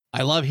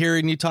I love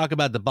hearing you talk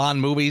about the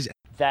Bond movies.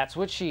 That's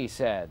what she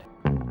said.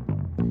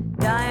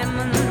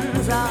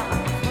 Diamonds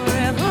are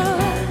forever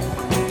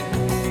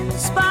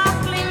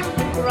sparkling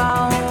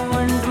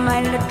round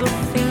my little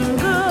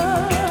finger.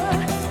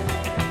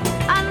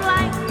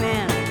 Unlike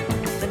men,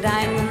 the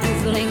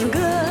diamonds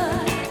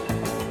linger.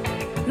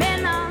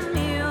 Men are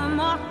mere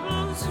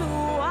mortals who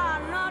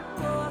are not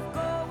worth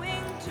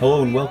going to.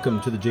 Hello and welcome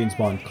to the James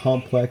Bond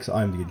Complex.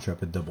 I'm the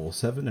Intrepid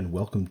 007 and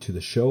welcome to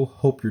the show.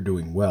 Hope you're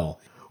doing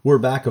well. We're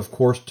back, of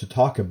course, to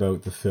talk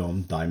about the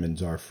film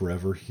Diamonds Are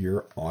Forever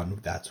here on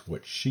That's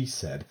What She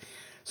Said.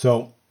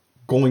 So,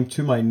 going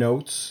to my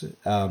notes,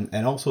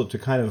 and also to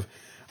kind of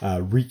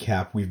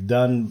recap, we've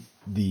done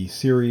the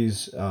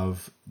series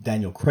of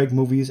Daniel Craig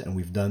movies, and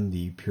we've done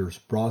the Pierce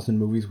Brosnan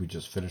movies. We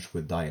just finished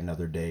with Die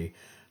Another Day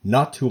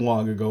not too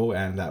long ago,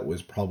 and that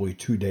was probably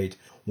to date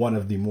one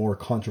of the more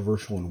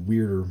controversial and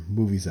weirder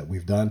movies that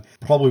we've done.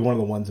 Probably one of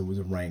the ones that was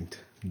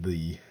ranked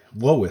the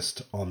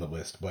lowest on the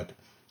list, but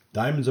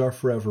Diamonds Are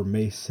Forever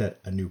may set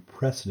a new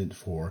precedent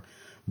for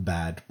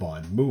bad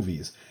Bond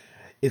movies.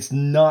 It's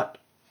not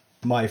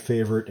my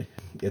favorite.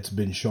 It's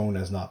been shown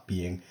as not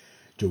being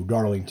Joe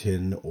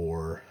Darlington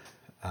or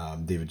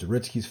David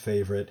Zaritsky's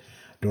favorite.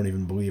 Don't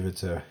even believe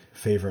it's a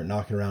favorite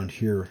knocking around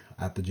here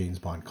at the James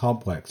Bond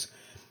Complex.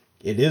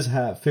 It is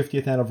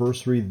 50th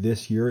anniversary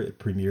this year. It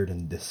premiered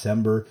in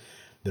December.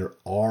 There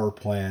are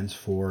plans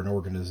for an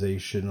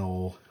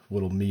organizational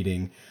little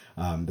meeting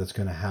that's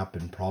going to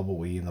happen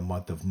probably in the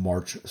month of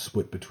March,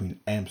 split between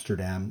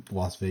Amsterdam,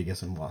 Las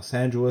Vegas, and Los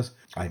Angeles.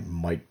 I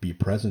might be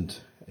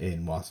present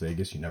in Las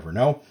Vegas, you never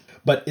know.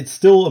 But it's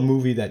still a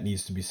movie that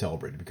needs to be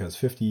celebrated because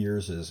 50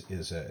 years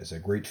is a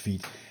great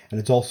feat. And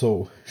it's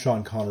also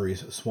Sean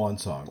Connery's swan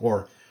song,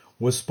 or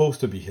was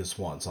supposed to be his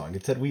swan song.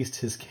 It's at least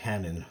his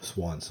canon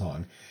swan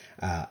song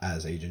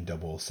as Agent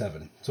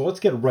 007. So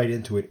let's get right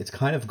into it. It's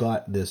kind of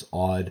got this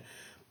odd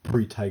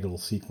pre-title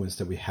sequence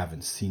that we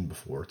haven't seen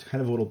before. It's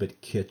kind of a little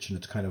bit kitsch, and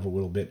it's kind of a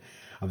little bit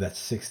of that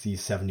 60s,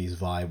 70s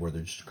vibe where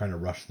they're just trying to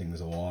rush things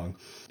along.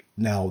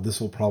 Now,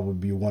 this will probably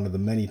be one of the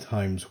many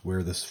times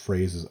where this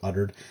phrase is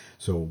uttered,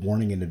 so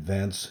warning in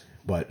advance,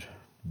 but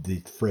the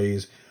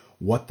phrase,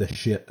 what the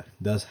shit,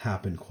 does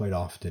happen quite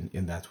often,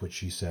 and That's What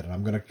She Said. And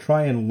I'm going to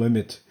try and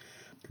limit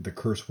the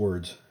curse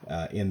words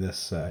in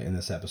this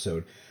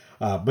episode.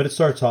 But it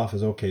starts off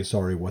as, okay,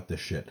 sorry, what the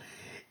shit.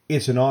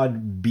 It's an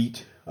odd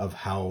beat of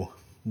how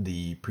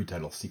the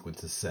pre-title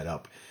sequence is set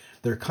up.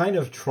 They're kind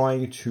of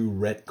trying to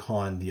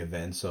retcon the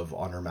events of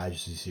On Her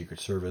Majesty's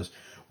Secret Service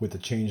with the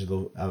change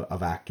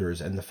of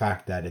actors and the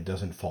fact that it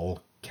doesn't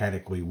follow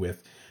canonically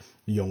with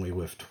You Only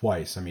Live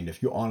Twice. I mean,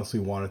 if you honestly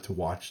wanted to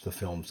watch the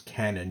film's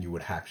canon, you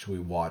would actually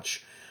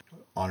watch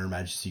On Her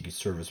Majesty's Secret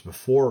Service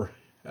before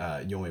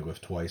You Only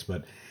Live Twice,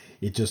 but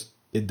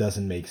it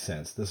doesn't make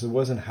sense. This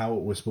wasn't how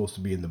it was supposed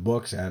to be in the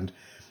books, and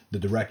the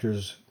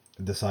directors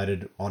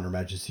decided on Her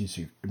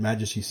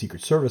Majesty's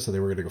Secret Service that they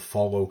were going to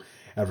follow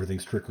everything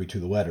strictly to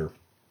the letter.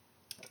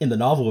 In the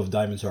novel of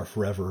Diamonds Are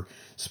Forever,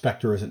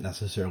 Spectre isn't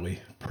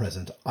necessarily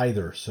present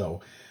either,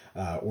 so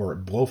or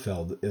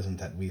Blofeld isn't,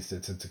 at least.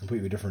 It's a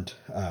completely different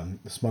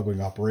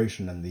smuggling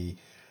operation, and the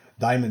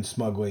diamond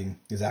smuggling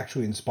is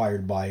actually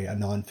inspired by a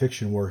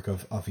non-fiction work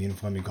of Ian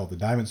Fleming called The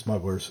Diamond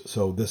Smugglers.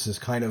 So this is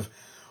kind of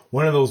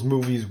one of those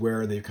movies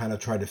where they kind of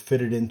try to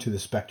fit it into the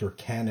Spectre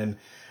canon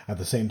at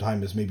the same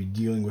time as maybe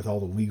dealing with all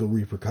the legal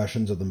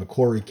repercussions of the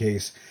McClory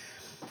case,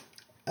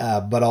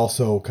 but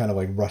also kind of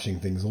like rushing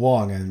things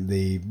along. And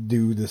they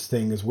do this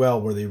thing as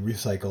well where they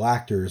recycle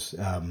actors.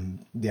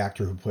 The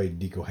actor who played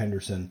Deco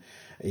Henderson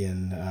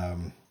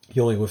in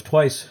You Only Live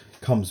Twice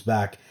comes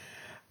back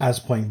as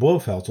playing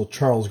Blofeld. So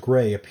Charles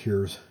Gray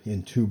appears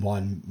in 2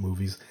 Bond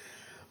movies.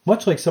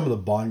 Much like some of the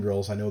Bond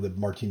girls, I know that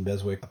Martine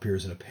Beswick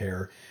appears in a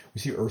pair. We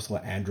see Ursula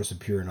Andress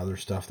appear in other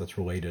stuff that's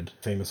related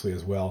famously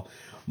as well.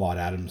 Maud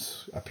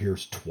Adams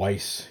appears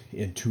twice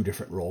in 2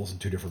 different roles in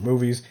 2 different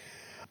movies.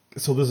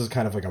 So this is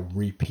kind of like a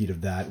repeat of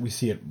that. We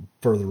see it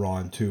further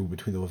on too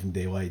between The Living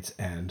Daylights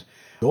and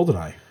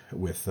GoldenEye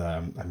with,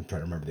 I'm trying to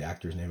remember the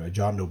actor's name,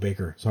 John Doe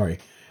Baker,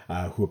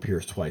 who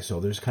appears twice.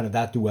 So there's kind of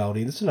that duality.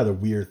 And this is another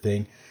weird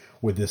thing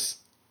with this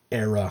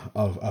era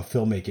of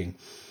filmmaking.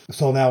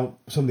 So now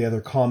some of the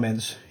other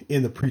comments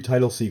in the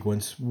pre-title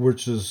sequence,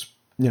 which is,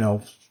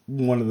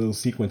 one of those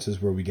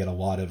sequences where we get a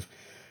lot of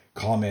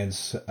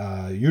comments,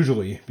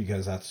 usually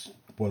because that's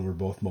when we're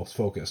both most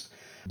focused.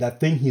 That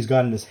thing he's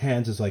got in his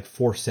hands is like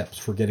forceps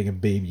for getting a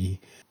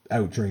baby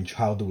out during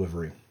child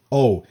delivery.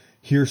 Oh,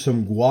 here's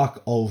some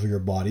guac all over your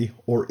body,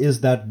 or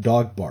is that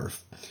dog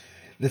barf?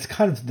 It's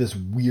kind of this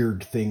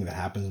weird thing that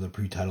happens in the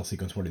pre-title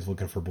sequence when he's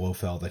looking for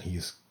Blofeld, that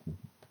he's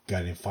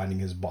got him finding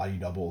his body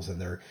doubles,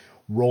 and they're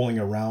rolling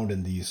around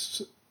in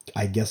these,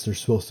 I guess they're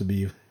supposed to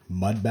be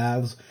mud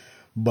baths,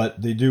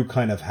 but they do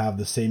kind of have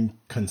the same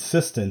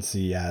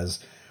consistency as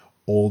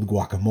old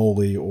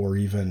guacamole or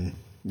even,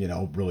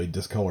 really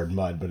discolored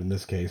mud. But in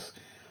this case,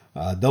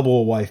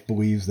 Double Wife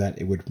believes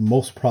that it would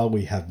most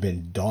probably have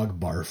been dog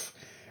barf.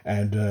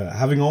 And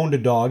having owned a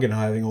dog and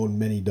having owned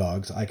many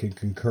dogs, I can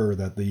concur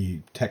that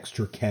the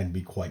texture can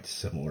be quite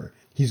similar.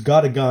 He's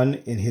got a gun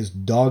in his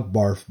dog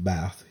barf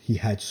bath. He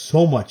had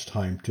so much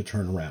time to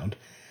turn around.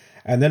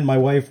 And then my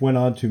wife went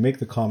on to make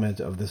the comment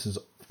of, this is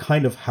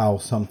kind of how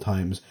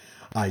sometimes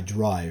I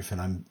drive,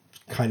 and I'm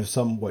kind of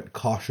somewhat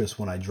cautious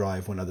when I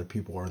drive when other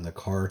people are in the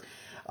car.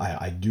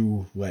 I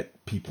do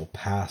let people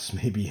pass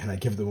maybe, and I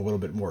give them a little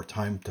bit more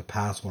time to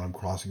pass when I'm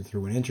crossing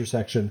through an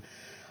intersection.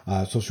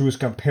 So she was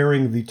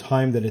comparing the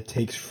time that it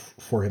takes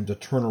for him to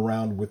turn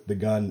around with the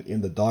gun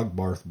in the dog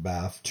barf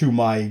bath to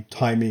my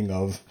timing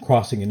of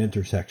crossing an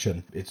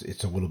intersection.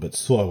 It's a little bit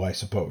slow, I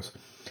suppose.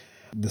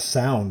 The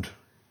sound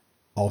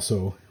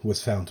also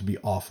was found to be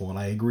awful, and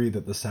I agree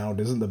that the sound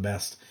isn't the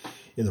best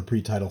in the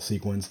pre-title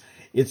sequence.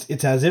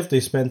 It's as if they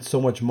spent so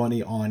much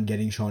money on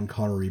getting Sean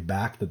Connery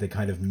back that they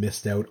kind of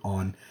missed out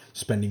on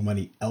spending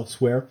money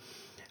elsewhere.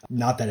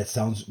 Not that it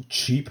sounds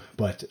cheap,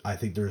 but I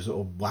think there's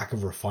a lack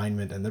of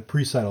refinement, and the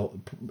pre-title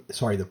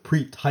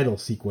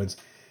sequence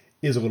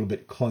is a little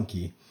bit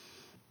clunky.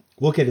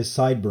 Look at his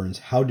sideburns.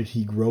 How did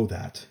he grow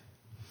that?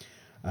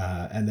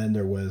 And then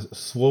there was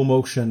slow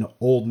motion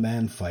old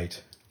man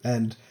fight,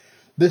 and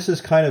this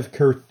is kind of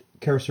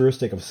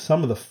characteristic of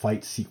some of the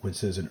fight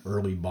sequences in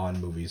early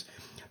Bond movies.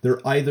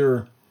 They're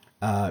either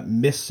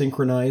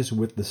missynchronized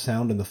with the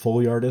sound and the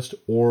Foley artist,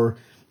 or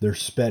they're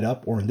sped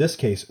up, or in this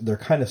case, they're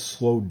kind of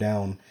slowed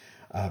down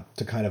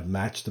to kind of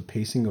match the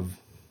pacing of,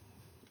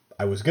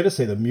 I was going to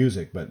say the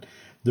music, but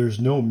there's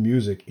no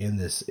music in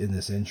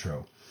this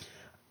intro.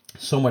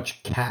 So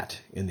much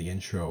cat in the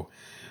intro.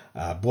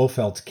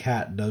 Blofeld's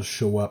cat does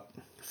show up,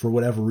 for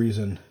whatever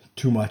reason,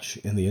 too much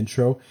in the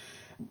intro.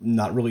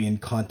 Not really in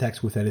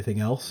context with anything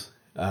else.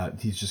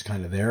 He's just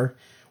kind of there.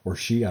 Or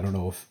she, I don't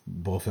know if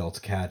Blofeld's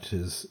cat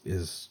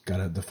is got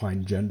a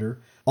defined gender.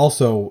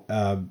 Also,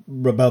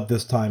 about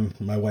this time,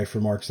 my wife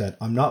remarks that,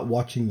 "I'm not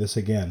watching this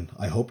again.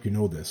 I hope you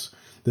know this.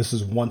 This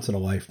is once in a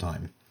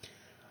lifetime."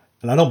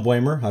 And I don't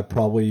blame her. I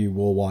probably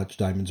will watch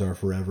Diamonds Are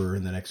Forever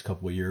in the next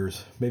couple of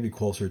years, maybe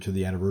closer to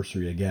the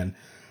anniversary again.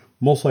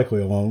 Most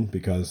likely alone,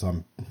 because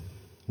I'm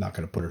not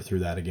going to put her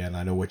through that again.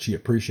 I know what she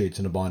appreciates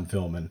in a Bond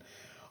film, and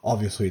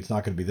obviously it's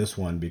not going to be this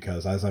one,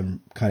 because as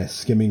I'm kind of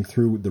skimming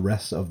through the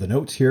rest of the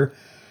notes here,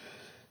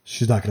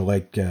 she's not going to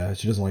like,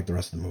 she doesn't like the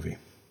rest of the movie.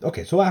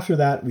 Okay, so after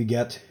that, we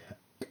get,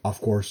 of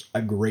course,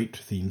 a great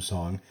theme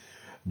song,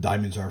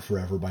 Diamonds Are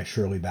Forever by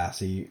Shirley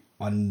Bassey,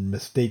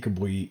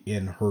 unmistakably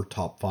in her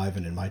top 5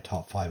 and in my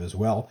top 5 as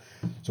well.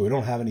 So we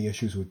don't have any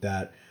issues with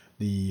that.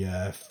 The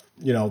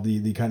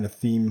kind of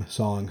theme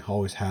song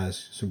always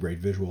has some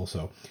great visuals,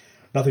 so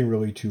nothing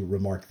really to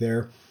remark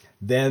there.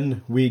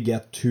 Then we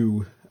get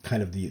to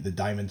kind of the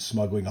diamond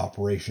smuggling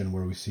operation,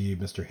 where we see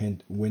Mr.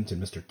 Wint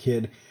and Mr.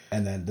 Kidd.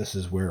 And then this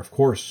is where, of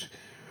course,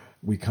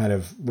 we kind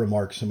of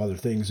remark some other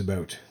things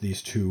about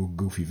these two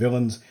goofy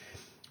villains.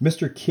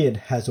 Mr. Kidd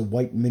has a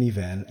white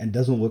minivan and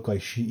doesn't look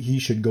like he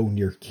should go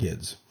near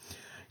kids.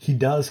 He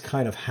does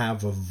kind of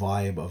have a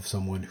vibe of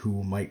someone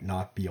who might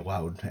not be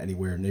allowed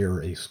anywhere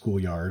near a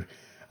schoolyard.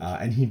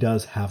 And he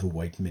does have a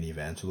white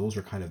minivan. So those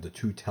are kind of the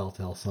two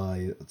telltale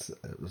signs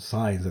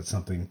that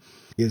something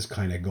is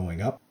kind of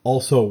going up.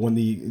 Also, when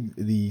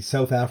the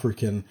South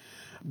African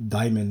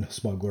diamond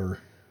smuggler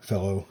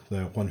fellow,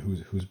 the one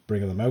who's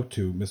bringing them out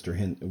to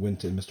Mr.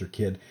 Wint and Mr.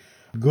 Kidd,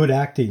 good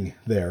acting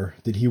there.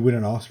 Did he win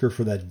an Oscar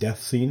for that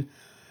death scene?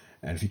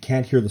 And if you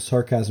can't hear the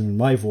sarcasm in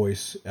my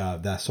voice,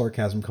 that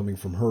sarcasm coming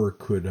from her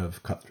could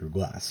have cut through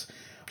glass.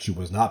 She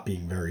was not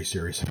being very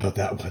serious about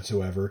that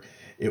whatsoever.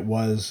 It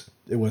was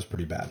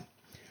pretty bad.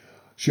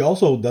 She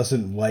also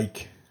doesn't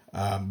like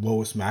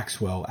Lois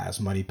Maxwell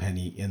as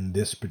Moneypenny in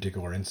this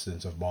particular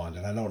instance of Bond.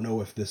 And I don't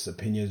know if this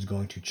opinion is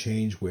going to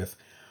change with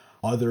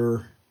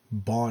other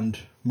Bond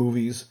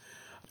movies.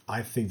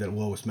 I think that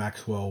Lois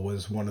Maxwell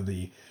was one of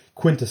the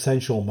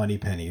quintessential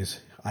Moneypennies.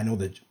 I know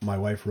that my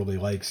wife really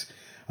likes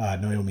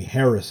Naomi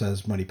Harris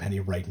as Moneypenny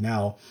right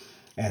now.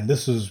 And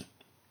this is,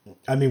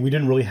 I mean, we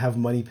didn't really have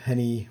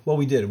Moneypenny. Well,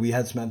 we did. We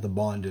had Samantha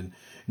Bond in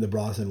the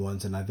Brosnan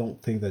ones, and I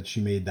don't think that she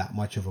made that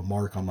much of a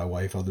mark on my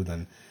wife, other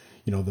than,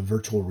 the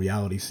virtual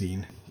reality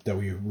scene that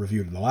we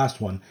reviewed in the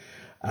last one.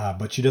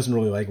 But she doesn't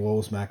really like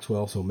Lois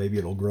Maxwell, so maybe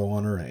it'll grow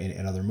on her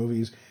in other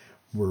movies.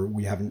 We're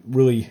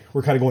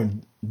kind of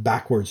going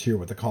backwards here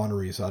with the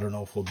Connerys. So I don't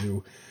know if we'll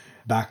do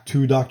back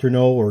to Dr.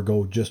 No or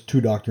go just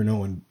to Dr.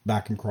 No and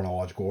back in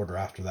chronological order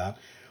after that.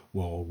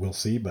 We'll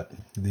see, but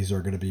these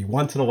are going to be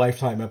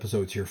once-in-a-lifetime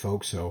episodes here,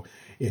 folks, so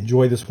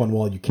enjoy this one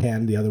while you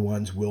can. The other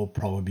ones will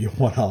probably be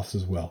one-offs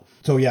as well.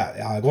 So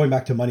yeah, going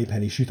back to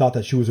Moneypenny, she thought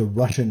that she was a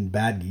Russian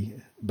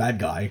bad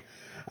guy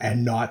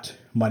and not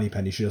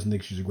Moneypenny. She doesn't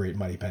think she's a great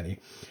Moneypenny.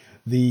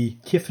 The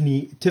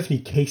Tiffany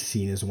Case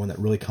scene is the one that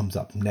really comes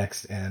up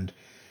next, and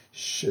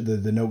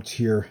the notes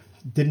here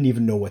didn't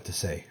even know what to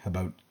say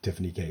about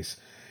Tiffany Case.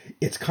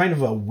 It's kind of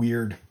not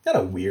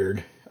a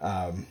weird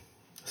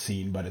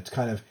scene, but it's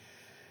kind of,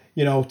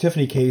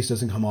 Tiffany Case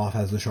doesn't come off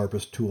as the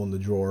sharpest tool in the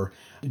drawer.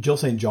 Jill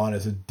St. John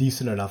is a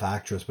decent enough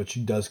actress, but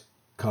she does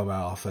come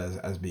off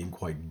as being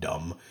quite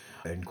dumb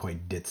and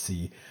quite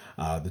ditzy.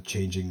 The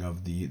changing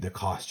of the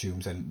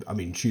costumes, and I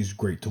mean, she's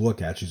great to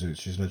look at. She's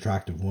an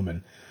attractive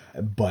woman,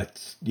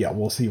 but yeah,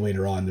 we'll see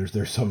later on.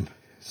 There's some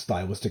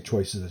stylistic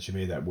choices that she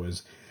made that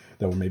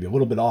were maybe a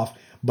little bit off,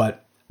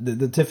 but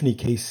the Tiffany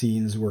Case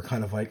scenes were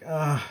kind of like,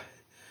 I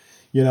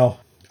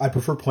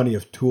prefer Plenty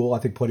of Tool. I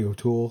think Plenty of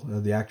Tool,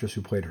 the actress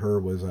who played her,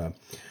 was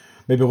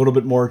maybe a little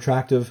bit more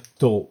attractive.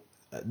 Still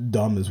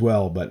dumb as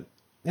well, but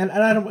and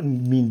I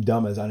don't mean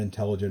dumb as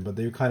unintelligent, but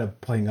they're kind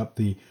of playing up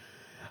the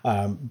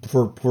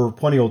for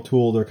Plenty of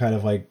Tool. They're kind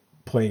of like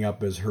playing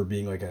up as her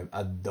being like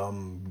a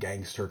dumb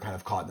gangster, kind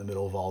of caught in the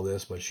middle of all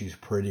this, but she's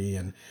pretty,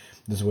 and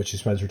this is what she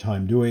spends her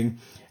time doing.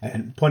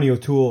 And Plenty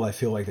of Tool, I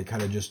feel like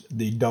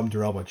they dumbed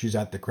her up. Like, she's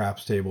at the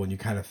craps table, and you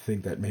kind of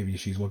think that maybe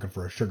she's looking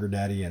for a sugar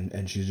daddy,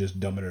 and she's just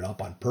dumbing it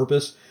up on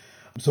purpose.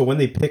 So when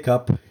they pick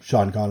up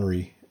Sean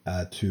Connery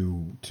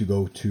to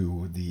go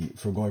to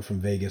going from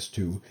Vegas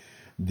to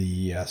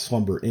the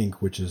Slumber Inc.,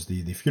 which is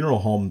the funeral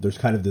home, there's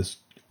kind of this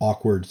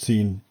awkward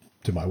scene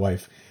to my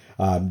wife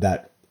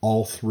that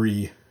all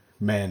three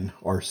men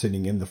are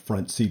sitting in the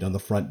front seat on the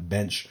front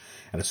bench,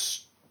 and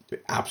it's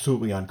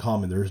absolutely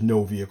uncommon. There's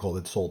no vehicle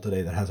that's sold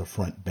today that has a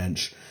front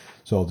bench.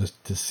 So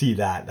just to see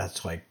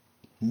that's like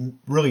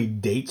really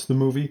dates the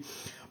movie.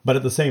 But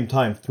at the same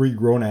time, three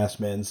grown-ass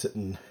men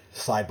sitting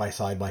side by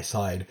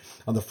side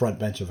on the front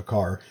bench of a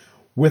car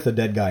with a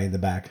dead guy in the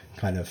back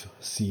kind of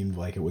seemed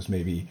like it was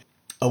maybe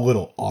a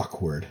little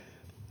awkward.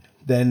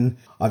 Then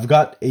I've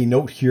got a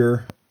note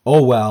here.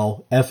 Oh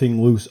wow, effing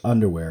loose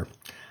underwear.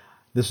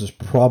 This is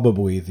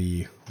probably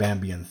the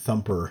Bambi and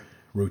Thumper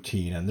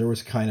routine, and it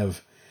was kind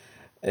of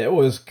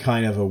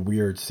a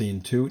weird scene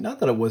too. Not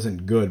that it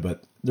wasn't good,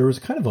 but there was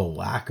kind of a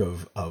lack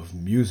of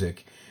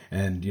music,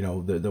 and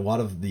a lot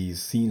of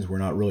these scenes were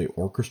not really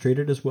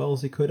orchestrated as well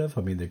as they could have.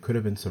 I mean, there could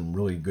have been some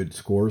really good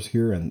scores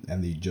here, and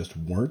they just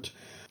weren't.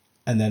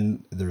 And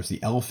then there's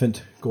the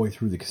elephant going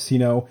through the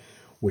casino,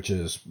 which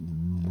is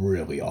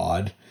really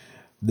odd.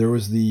 There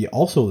was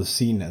also the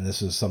scene, and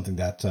this is something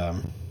that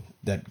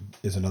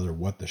is another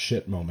what the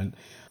shit moment,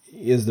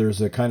 is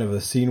there's a kind of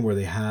a scene where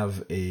they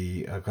have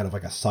a kind of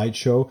like a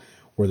sideshow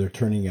where they're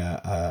turning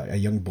a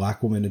young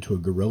black woman into a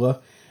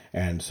gorilla.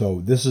 And so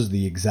this is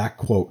the exact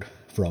quote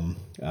from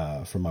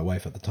my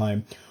wife at the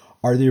time.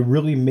 "Are they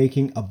really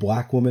making a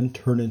black woman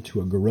turn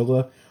into a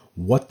gorilla?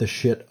 What the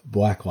shit,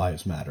 Black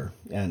Lives Matter."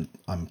 And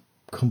I'm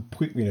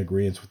completely in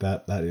agreement with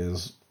that. That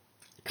is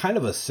kind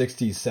of a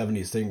 60s,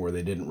 70s thing where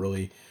they didn't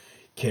really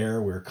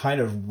care. We're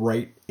kind of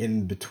right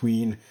in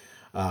between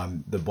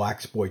the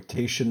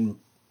blaxploitation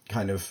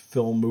kind of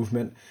film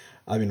movement.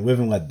 I mean, Live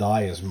and Let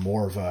Die is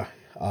more of a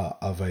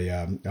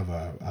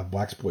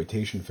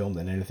blaxploitation film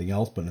than anything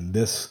else, but in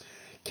this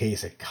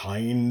case, it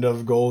kind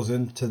of goes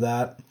into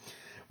that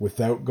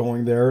without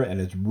going there, and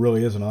it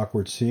really is an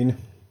awkward scene.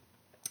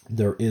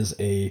 There is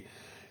a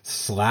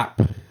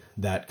slap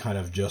that kind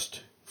of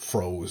just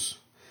froze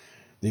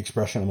the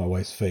expression on my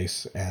wife's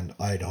face, and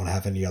I don't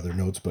have any other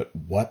notes, but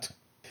what?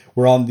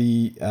 We're on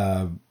the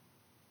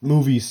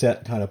movie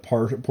set kind of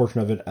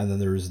portion of it, and then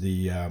there's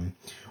the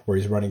where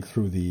he's running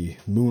through the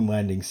moon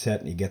landing set,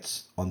 and he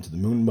gets onto the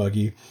moon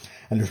buggy,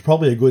 and there's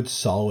probably a good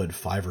solid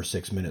 5 or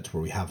 6 minutes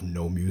where we have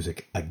no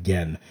music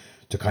again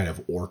to kind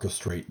of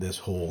orchestrate this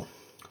whole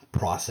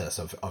process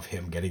of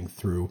him getting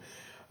through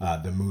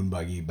the moon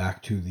buggy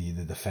back to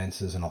the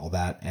fences and all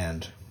that.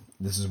 And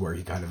this is where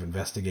he kind of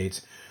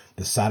investigates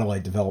the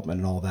satellite development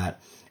and all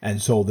that.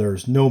 And so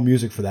there's no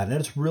music for that, and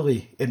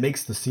it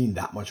makes the scene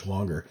that much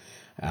longer.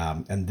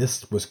 And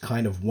this was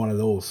kind of one of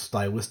those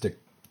stylistic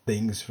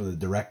things for the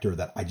director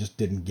that I just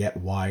didn't get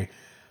why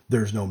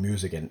there's no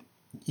music. And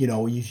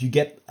if you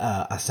get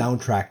a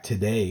soundtrack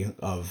today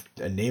of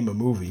name a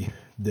movie,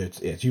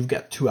 you've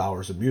got 2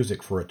 hours of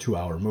music for a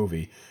 2-hour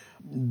movie.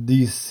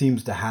 These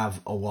seems to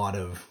have a lot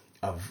of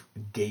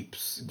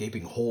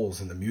gaping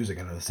holes in the music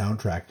and the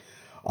soundtrack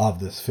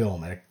of this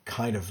film, and it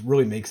kind of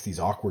really makes these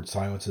awkward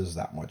silences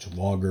that much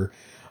longer.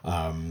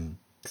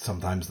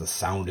 Sometimes the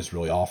sound is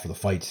really off for the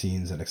fight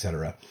scenes and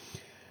etc.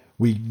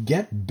 We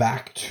get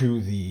back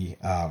to the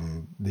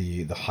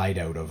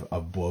hideout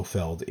of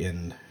Blofeld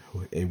in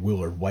a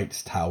Willard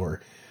White's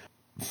tower.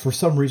 For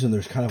some reason,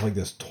 there's kind of like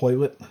this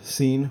toilet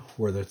scene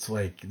where it's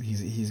like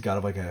he's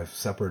got like a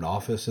separate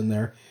office in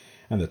there,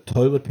 and the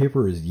toilet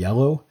paper is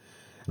yellow.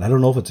 And I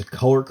don't know if it's a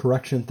color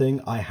correction thing.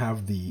 I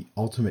have the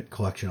Ultimate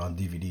Collection on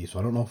DVD, so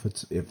I don't know if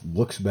it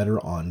looks better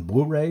on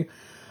Blu-ray,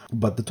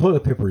 but the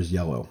toilet paper is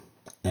yellow.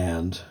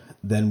 And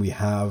then we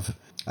have,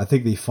 I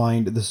think they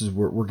find, this is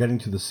where we're getting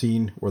to the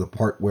scene or the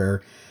part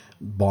where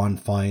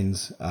Bond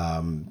finds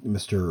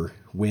Mr.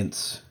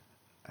 Wint's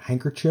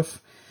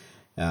handkerchief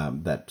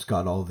that's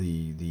got all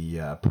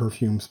the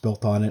perfume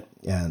spilt on it.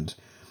 And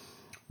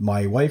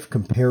my wife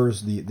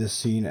compares this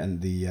scene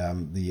and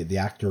the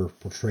actor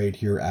portrayed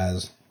here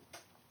as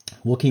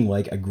looking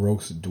like a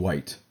gross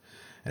Dwight.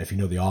 And if you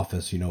know The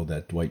Office, you know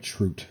that Dwight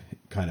Schrute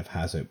kind of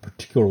has a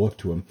particular look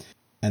to him,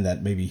 and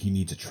that maybe he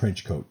needs a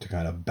trench coat to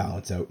kind of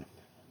balance out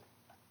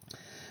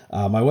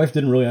My wife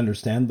didn't really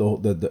understand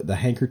the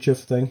handkerchief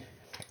thing.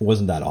 It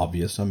wasn't that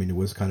obvious. I mean, it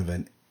was kind of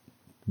a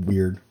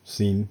weird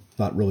scene,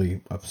 not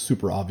really a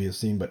super obvious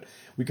scene, but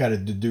we kind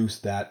of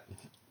deduced that,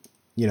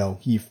 you know,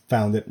 he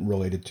found it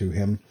related to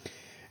him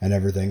and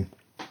everything.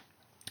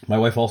 My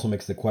wife also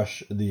makes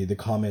the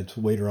comment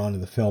later on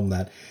in the film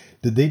that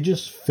did they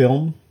just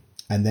film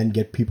and then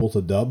get people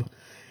to dub?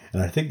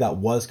 And I think that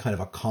was kind of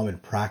a common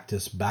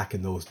practice back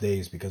in those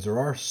days, because there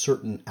are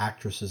certain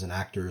actresses and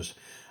actors.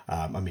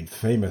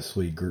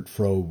 Famously, Gert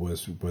Frobe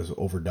was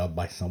overdubbed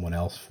by someone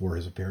else for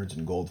his appearance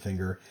in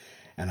Goldfinger.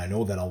 And I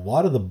know that a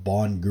lot of the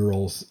Bond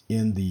girls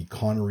in the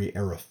Connery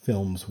era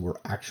films were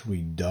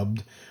actually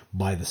dubbed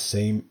by the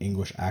same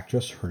English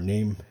actress. Her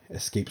name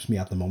escapes me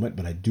at the moment,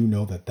 but I do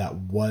know that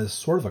was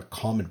sort of a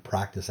common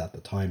practice at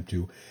the time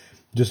to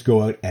just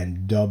go out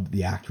and dub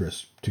the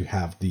actress to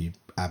have the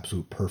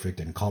absolute perfect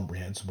and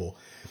comprehensible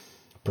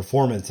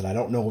performance. And I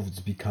don't know if it's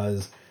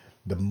because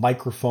the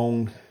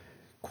microphone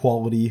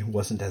quality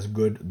wasn't as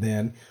good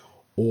then,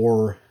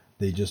 or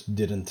they just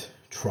didn't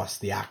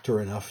trust the actor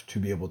enough to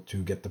be able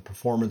to get the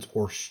performance,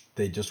 or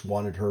they just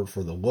wanted her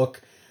for the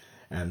look,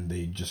 and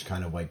they just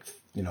kind of like,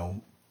 you know,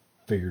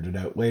 figured it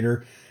out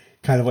later.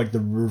 Kind of like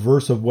the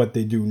reverse of what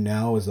they do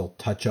now is they'll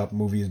touch up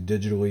movies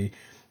digitally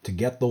to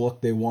get the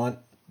look they want,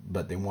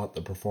 but they want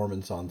the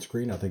performance on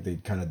screen. I think they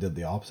kind of did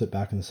the opposite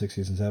back in the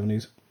 60s and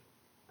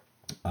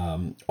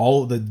 70s.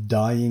 All of the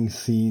dying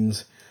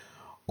scenes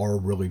are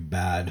really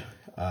bad,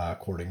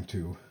 according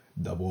to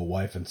Double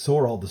Wife, and so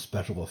are all the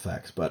special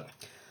effects, but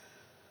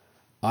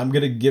I'm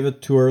going to give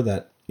it to her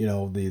that, you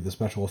know, the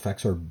special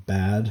effects are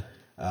bad.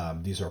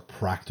 These are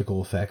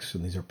practical effects,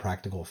 and these are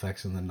practical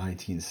effects in the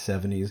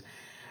 1970s.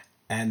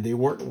 And they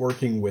weren't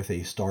working with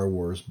a Star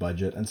Wars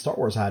budget, and Star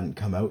Wars hadn't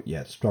come out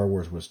yet. Star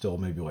Wars was still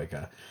maybe like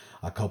a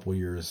couple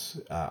years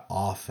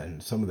off,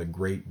 and some of the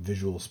great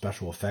visual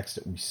special effects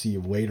that we see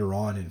later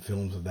on in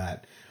films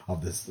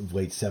of this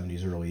late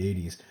 70s, early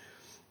 80s,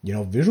 you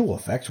know, visual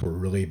effects were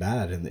really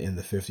bad in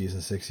the 50s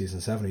and 60s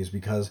and 70s,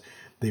 because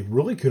they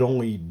really could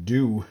only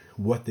do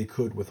what they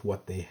could with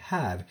what they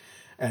had.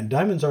 And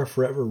Diamonds Are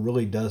Forever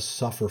really does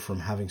suffer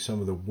from having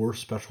some of the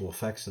worst special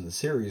effects in the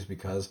series,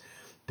 because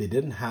they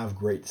didn't have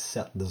great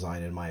set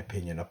design, in my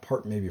opinion,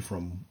 apart maybe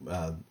from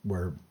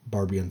where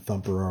Barbie and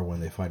Thumper are when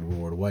they fight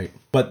Warlord White.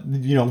 But,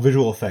 you know,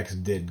 visual effects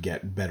did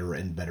get better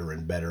and better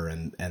and better,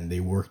 and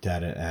they worked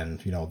at it,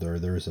 and, you know,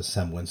 there is a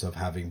semblance of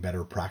having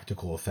better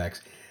practical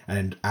effects.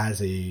 And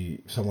as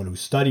someone who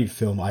studied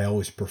film, I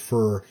always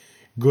prefer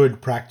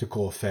good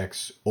practical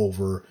effects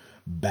over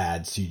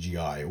bad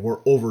CGI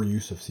or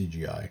overuse of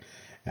CGI.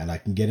 And I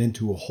can get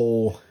into a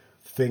whole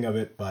thing of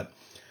it, but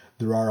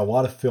there are a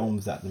lot of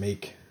films that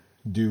make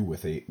do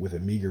with a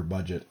meager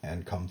budget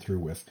and come through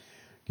with,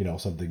 you know,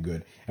 something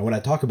good. And when I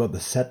talk about the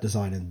set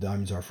design in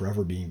Diamonds Are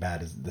Forever being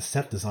bad, is the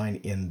set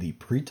design in the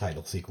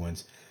pre-title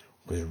sequence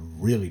was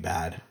really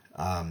bad.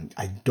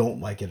 I don't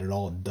like it at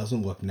all. It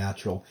doesn't look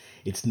natural.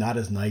 It's not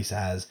as nice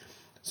as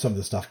some of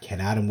the stuff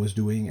Ken Adam was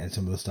doing and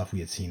some of the stuff we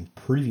had seen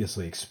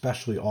previously,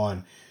 especially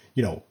on,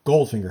 you know,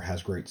 Goldfinger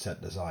has great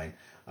set design.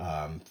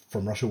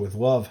 From Russia with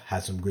Love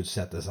has some good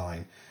set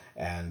design.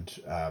 And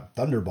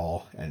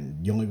Thunderball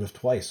and You Only Live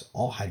Twice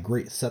all had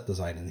great set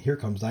design. And here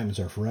comes Diamonds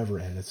Are Forever,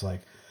 and it's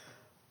like,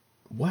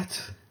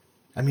 what?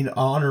 I mean,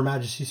 On Her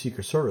Majesty's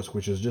Secret Service,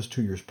 which was just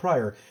 2 years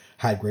prior,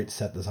 had great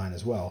set design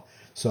as well.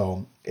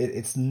 So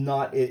it's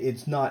not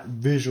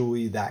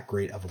visually that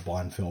great of a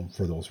Bond film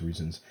for those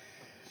reasons.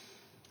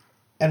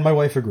 And my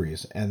wife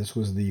agrees, and this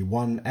was the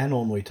one and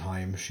only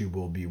time she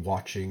will be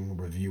watching,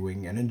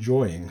 reviewing, and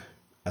enjoying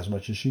as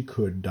much as she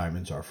could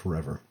Diamonds Are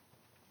Forever.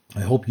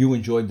 I hope you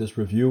enjoyed this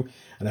review,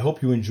 and I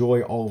hope you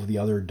enjoy all of the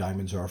other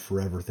Diamonds Are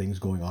Forever things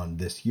going on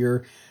this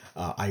year.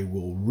 I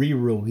will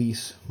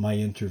re-release my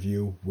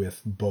interview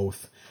with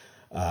both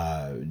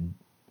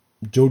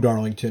Joe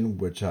Darlington,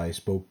 which I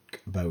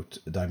spoke about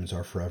Diamonds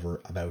Are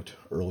Forever about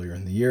earlier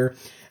in the year,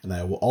 and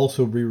I will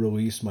also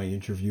re-release my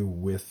interview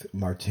with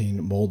Martijn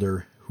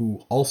Mulder,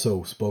 who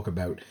also spoke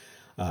about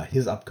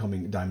his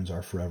upcoming Diamonds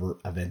Are Forever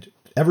event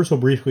ever so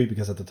briefly,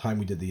 because at the time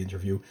we did the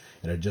interview,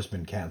 it had just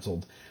been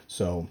canceled.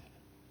 So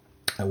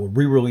I will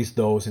re-release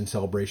those in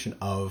celebration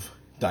of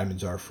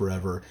Diamonds Are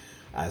Forever,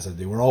 as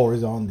they were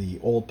always on the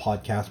old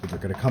podcast, but they're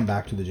going to come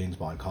back to the James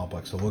Bond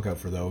Complex, so look out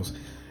for those.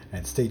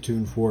 And stay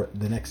tuned for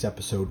the next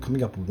episode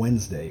coming up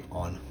Wednesday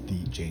on the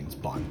James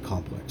Bond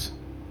Complex.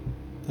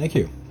 Thank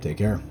you. Take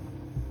care.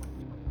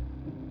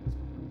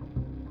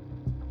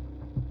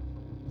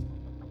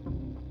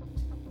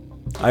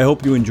 I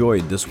hope you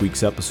enjoyed this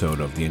week's episode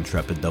of the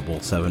Intrepid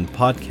 007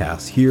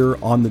 podcast here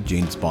on the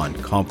James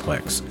Bond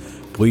Complex.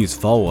 Please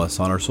follow us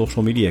on our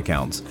social media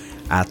accounts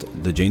at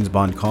the James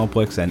Bond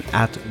Complex and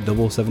at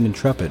 007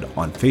 Intrepid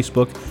on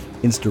Facebook,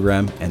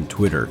 Instagram, and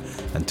Twitter.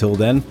 Until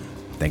then,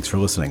 thanks for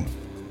listening.